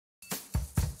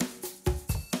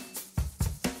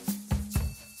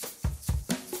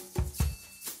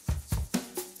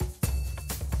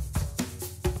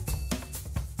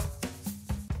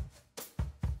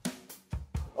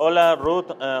Hola,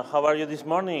 Ruth. How are you this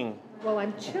morning? Well,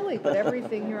 I'm chilly, but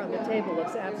everything here on the table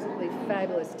looks absolutely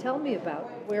fabulous. Tell me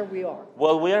about where we are.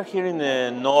 Well, we are here in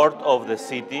the north of the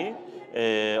city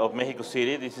of Mexico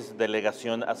City. This is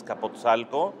Delegación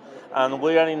Azcapotzalco, and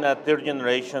we are in a third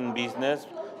generation business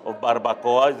of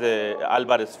Barbacoa, the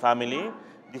Alvarez family.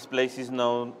 This place is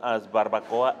known as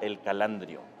Barbacoa El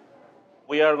Calandrio.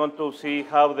 We are going to see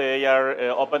how they are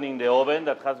opening the oven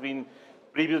that has been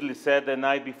previously set the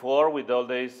night before with all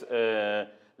this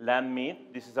lamb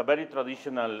meat. This is a very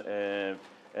traditional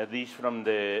dish from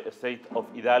the state of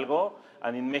Hidalgo,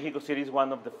 and in Mexico City is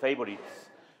one of the favorites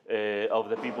of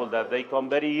the people that they come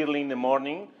very early in the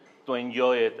morning to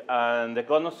enjoy it. And the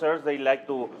connoisseurs, they like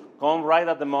to come right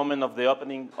at the moment of the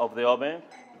opening of the oven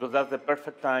because that's the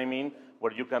perfect timing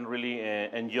where you can really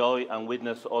enjoy and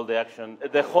witness all the action.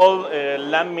 The whole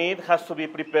lamb meat has to be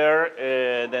prepared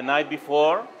the night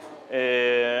before,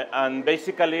 and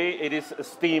basically it is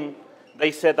steamed.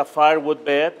 They set a firewood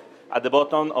bed at the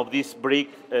bottom of this brick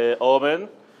oven,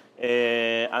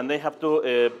 and they have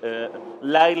to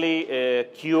lightly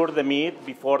cure the meat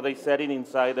before they set it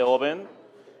inside the oven.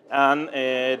 And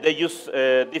they use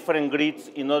different grits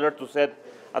in order to set,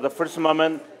 at the first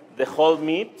moment, the whole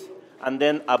meat, and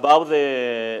then above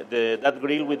that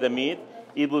grill with the meat,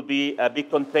 it would be a big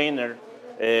container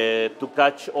to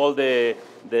catch all the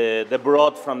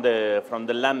broth from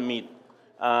the lamb meat.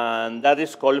 And that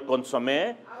is called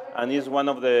consommé, and is one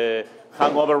of the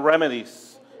hangover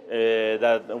remedies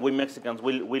that we Mexicans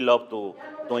we love to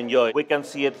enjoy. We can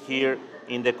see it here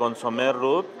in the consommé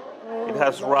root. It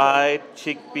has rice,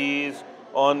 chickpeas,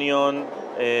 onion,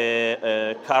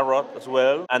 carrot as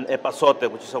well, and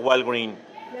epazote, which is a wild green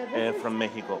from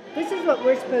Mexico. This is what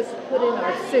we're supposed to put in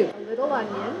our soup. A little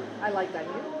onion, I like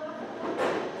onion,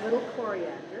 a little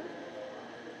coriander.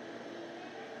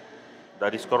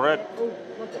 That is correct. Oh,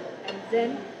 look at it. And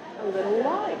then a little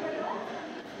lime.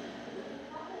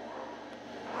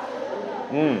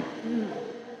 Oh,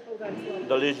 that's lovely.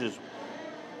 Delicious.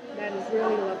 That is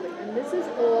really lovely. And this is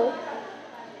all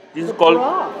This the is called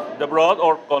broth. the broth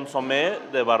or consommé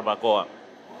de barbacoa.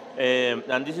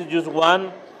 And this is just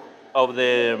one of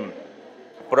the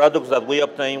products that we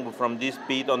obtain from this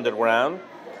pit underground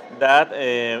that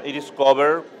it is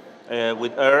covered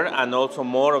with air and also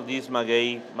more of these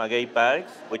maguey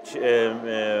packs, which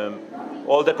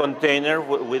all the container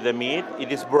with the meat,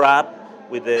 it is wrapped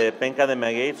with the penca de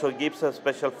maguey, so it gives a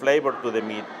special flavor to the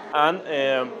meat. And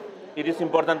it is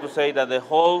important to say that the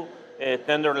whole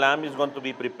tender lamb is going to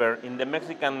be prepared. In the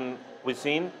Mexican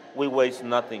cuisine, we waste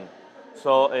nothing.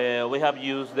 So we have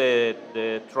used the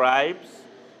tribes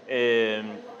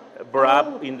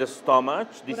wrapped in the stomach.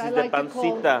 This is the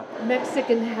pancita.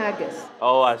 Mexican haggis.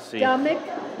 Oh, I see. Stomach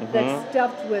that's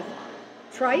stuffed with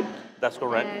tripe. That's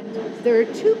correct. And there are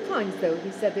two kinds, though. He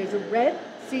said there's a red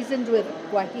seasoned with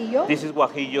guajillo. This is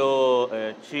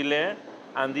guajillo chile,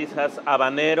 and this has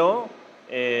habanero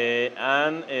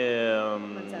and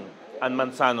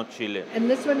manzano chile. And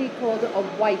this one he called a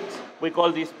white. We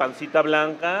call this pancita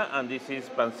blanca, and this is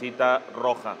pancita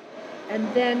roja. And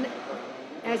then,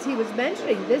 as he was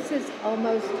mentioning, this is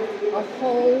almost a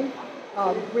whole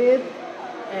rib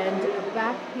and a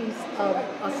back piece of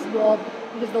a small,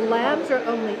 because the lambs are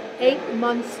only 8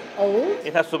 months old.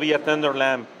 It has to be a tender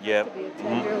lamb, yeah. It has to be a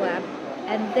tender lamb.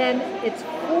 And then it's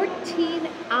 14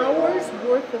 hours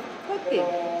worth of cooking.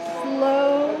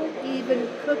 Slow, even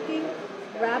cooking,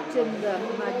 wrapped in the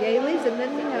maguey leaves. And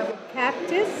then we have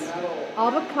cactus,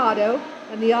 avocado,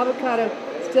 and the avocado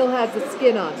still has the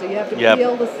skin on, so you have to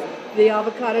peel the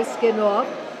avocado skin off.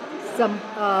 Some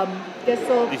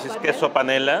queso. This is queso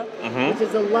panela, which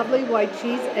is a lovely white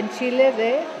cheese, and chile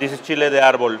de. This is chile de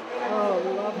árbol. Oh,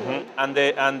 lovely.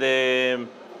 And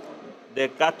the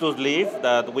cactus leaf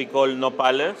that we call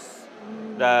nopales.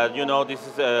 That this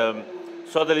is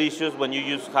so delicious when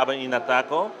you have it in a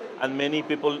taco, and many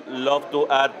people love to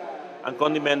add and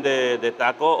condiment the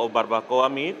taco or barbacoa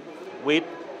meat with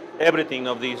everything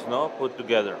of these, put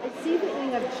together. I see that we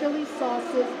have chili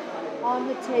sauces on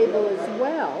the table as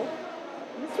well.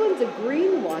 This one's a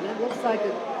green one. It looks like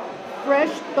a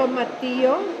fresh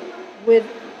tomatillo with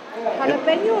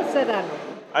jalapeno or serrano.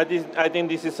 I think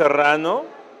this is serrano,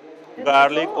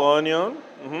 garlic, onion,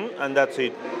 and that's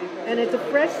it. And it's a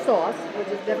fresh sauce, which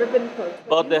has never been cooked.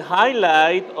 But the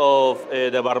highlight of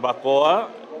the barbacoa,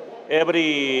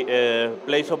 every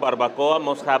place of barbacoa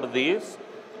must have this,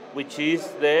 which is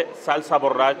the salsa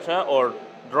borracha or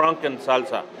drunken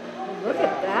salsa. Look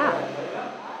at that.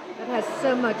 That has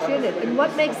so much in it. And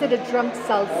what makes it a drunk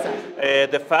salsa?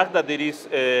 The fact that it is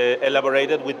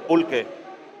elaborated with pulque,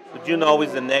 which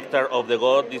is the nectar of the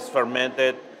goat, this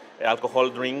fermented alcohol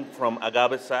drink from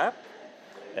agave sap.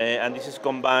 And this is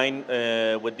combined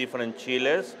with different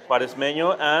chiles,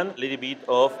 parismeño, and a little bit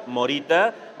of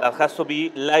morita that has to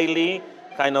be lightly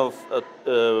kind of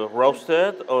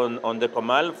roasted on the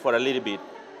comal for a little bit.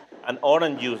 And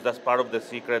orange juice, that's part of the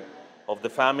secret of the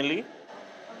family.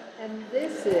 And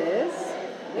this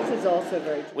is also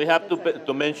very. We have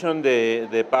to mention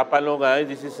the papalo, guys.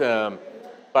 This is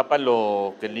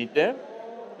papalo quelite.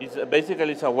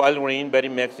 It's a wild green, very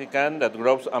Mexican, that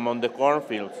grows among the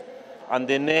cornfields. And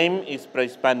the name is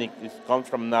pre-Hispanic. It comes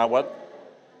from Nahuatl.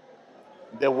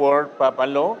 The word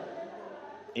papalo,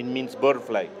 it means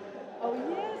butterfly. Oh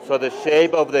yes. So the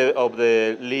shape of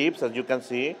the leaves, as you can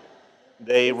see,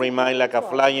 they remind like a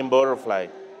flying butterfly.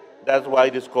 That's why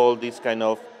it is called this kind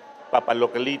of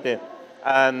papalocalite.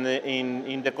 And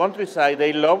in the countryside,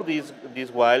 they love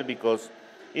this wild because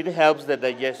it helps the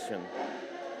digestion.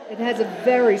 It has a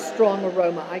very strong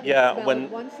aroma. I can smell it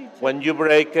once you when you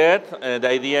break it, the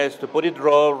idea is to put it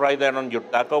raw right there on your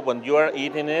taco. When you are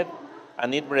eating it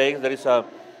and it breaks, there is a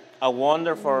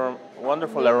wonderful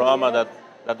aroma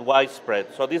that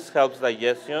widespread. So this helps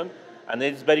digestion, and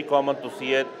it's very common to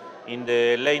see it in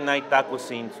the late night taco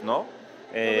scenes, no?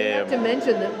 We have to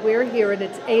mention that we're here and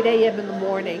it's 8 a.m. in the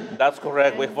morning. That's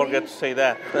correct. We forget to say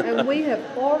that. And we have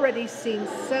already seen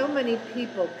so many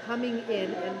people coming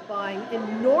in and buying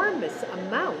enormous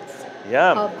amounts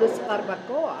of this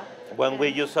barbacoa. When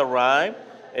we just arrived,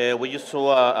 we just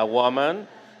saw a woman.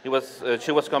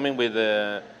 She was coming with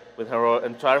her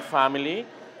entire family,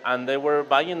 and they were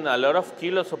buying a lot of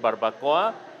kilos of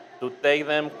barbacoa to take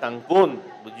them Cancun.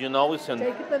 But you know,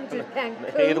 take them to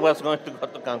Cancun. It was going to go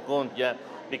to Cancun, yeah,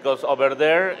 because over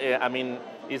there,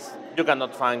 you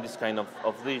cannot find this kind of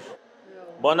dish. No.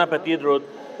 Bon appetit, Ruth.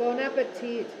 Bon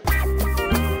appetit.